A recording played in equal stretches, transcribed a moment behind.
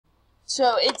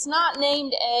So it's not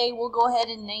named A. We'll go ahead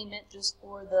and name it just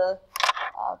for the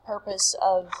purpose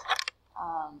of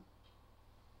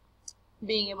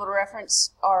being able to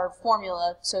reference our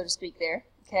formula, so to speak, there.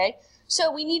 Okay, so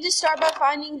we need to start by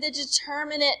finding the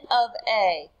determinant of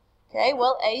A. Okay,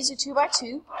 well, A is a 2 by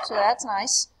 2, so that's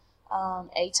nice.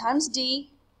 A times D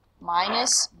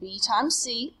minus B times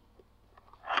C.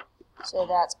 So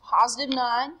that's positive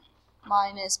 9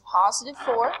 minus positive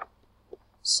 4.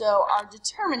 So our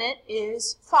determinant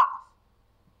is 5.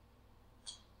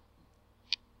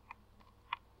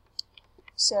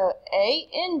 So A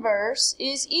inverse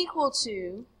is equal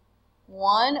to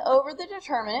 1 over the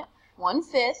determinant,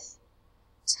 1/5,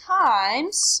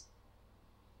 times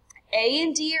A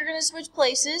and D are going to switch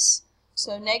places.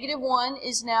 So negative 1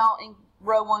 is now in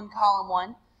row 1, column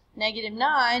 1. Negative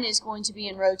 9 is going to be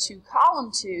in row 2,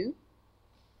 column 2.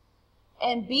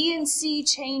 And B and C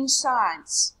change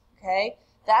signs. Okay?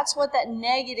 That's what that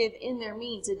negative in there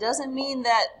means. It doesn't mean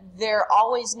that they're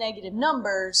always negative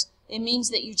numbers. It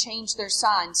means that you change their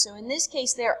signs. So in this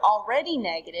case, they're already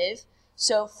negative.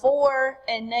 So 4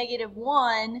 and negative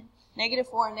 1, negative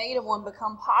 4 and negative 1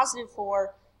 become positive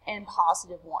 4 and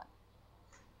positive 1.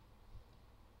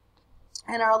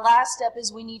 And our last step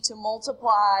is we need to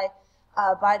multiply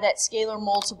by that scalar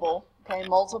multiple. Okay,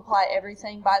 multiply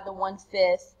everything by the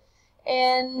 1/5.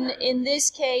 And in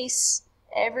this case,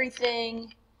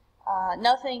 everything,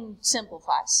 nothing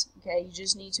simplifies. Okay, you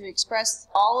just need to express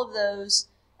all of those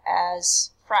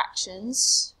as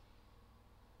fractions.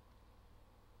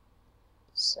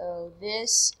 So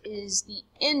this is the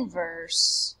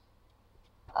inverse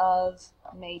of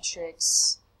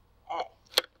matrix A.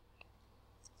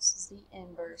 This is the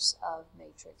inverse of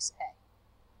matrix A.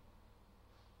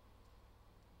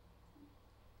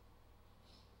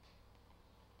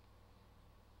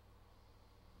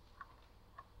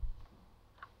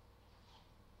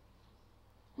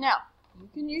 Now, you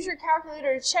can use your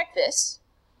calculator to check this.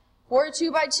 For a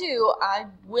 2 by 2, I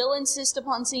will insist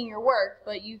upon seeing your work,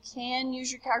 but you can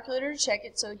use your calculator to check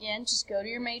it. So again, just go to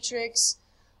your matrix,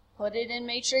 put it in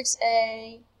matrix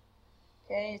A.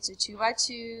 Okay, it's a 2 by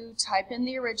 2. Type in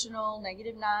the original,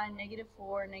 -9,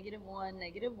 -4, -1,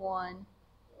 -1.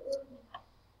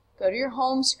 Go to your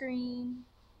home screen,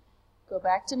 go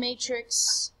back to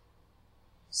matrix,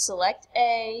 select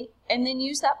A, and then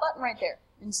use that button right there.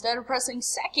 Instead of pressing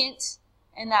second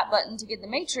and that button to get the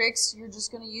matrix, you're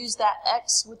just going to use that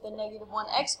X with the -1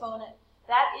 exponent.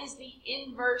 That is the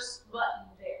inverse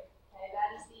button there. Okay,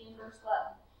 that is the inverse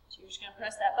button. So you're just going to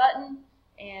press that button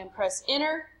and press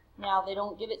enter. Now they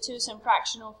don't give it to us in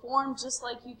fractional form. Just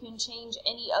like you can change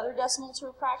any other decimal to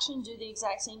a fraction, do the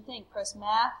exact same thing. Press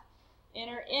math,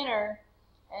 enter, enter,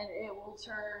 and it will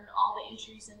turn all the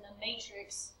entries in the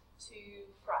matrix to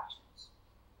fractions.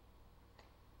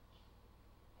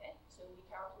 Okay, so we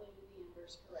calculated the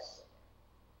inverse correctly.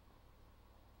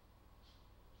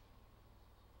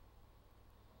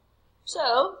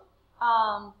 So,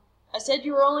 I said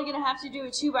you were only going to have to do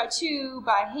a 2 by 2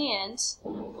 by hand.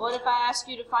 What if I ask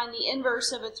you to find the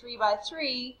inverse of a 3 by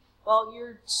 3? Well,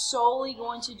 you're solely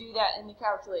going to do that in the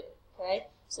calculator. Okay,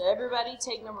 so everybody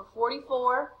take number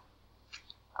 44.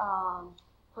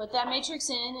 Put that matrix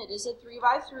in. It is a 3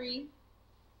 by 3.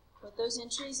 Put those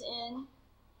entries in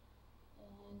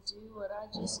and do what I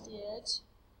just did.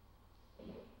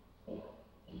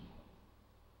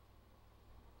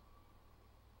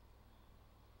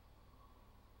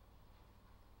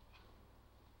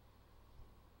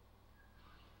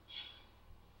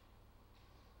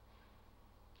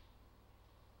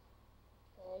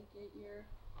 Okay, get your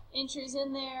entries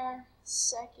in there.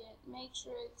 Second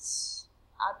matrix.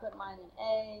 I put mine in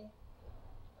A.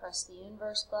 Press the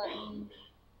inverse button.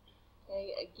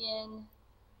 Okay, again,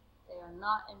 they are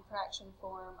not in fraction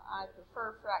form. I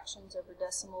prefer fractions over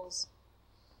decimals.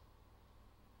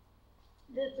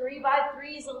 The 3 by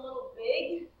 3 is a little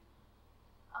big.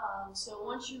 So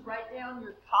once you write down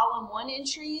your column 1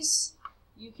 entries,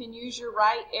 you can use your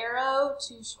right arrow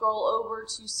to scroll over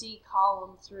to see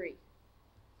column 3.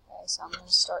 Okay, so I'm going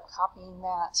to start copying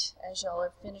that as y'all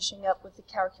are finishing up with the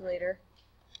calculator.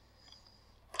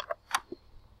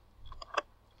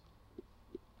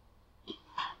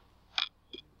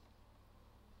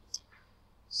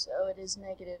 So it is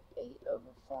 -8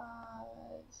 over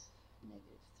 5,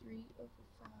 -3 over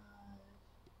 5,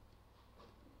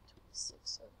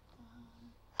 26 over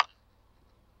 5,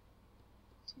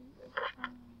 2 over 5,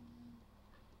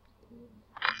 2 over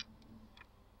 5.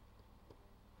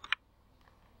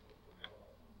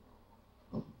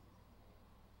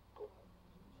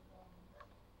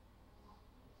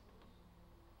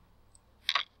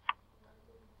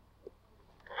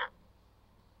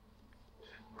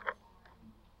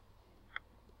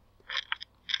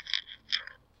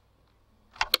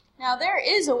 Now there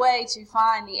is a way to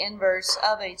find the inverse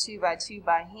of a 2 by 2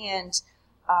 by hand,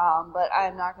 but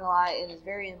I'm not going to lie, it is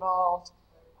very involved,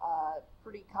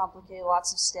 pretty complicated,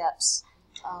 lots of steps,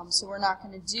 so we're not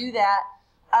going to do that.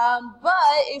 But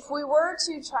if we were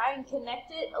to try and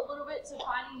connect it a little bit to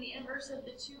finding the inverse of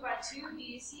the 2 by 2, do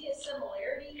you see a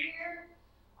similarity here?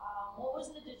 What was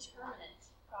the determinant,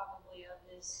 probably, of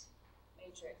this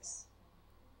matrix?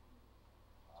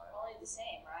 Probably the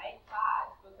same, right?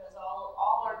 5, because all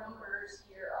our numbers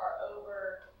here are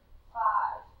over 5.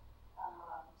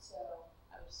 So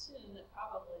I would assume that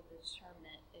probably the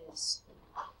determinant is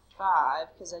 5,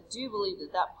 because I do believe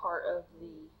that that part of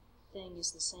the thing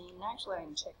is the same. And actually, I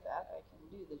can check that. I can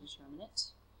do the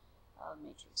determinant of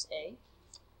matrix A,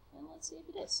 and let's see if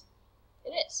it is.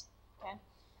 It is. Okay,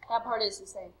 that part is the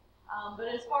same. But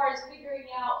as far as figuring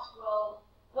out, well,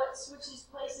 what switches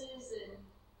places and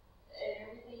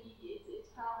everything,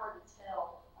 it's kind of hard to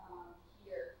tell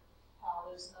here how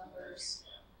those numbers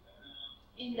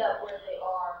end up where they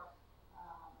are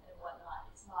and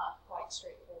whatnot. It's not quite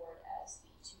straightforward as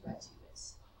the 2 by 2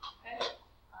 is. Okay,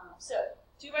 so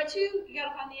 2 by 2, you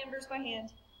got to find the inverse by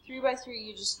hand. 3 by 3,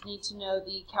 you just need to know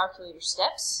the calculator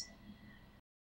steps.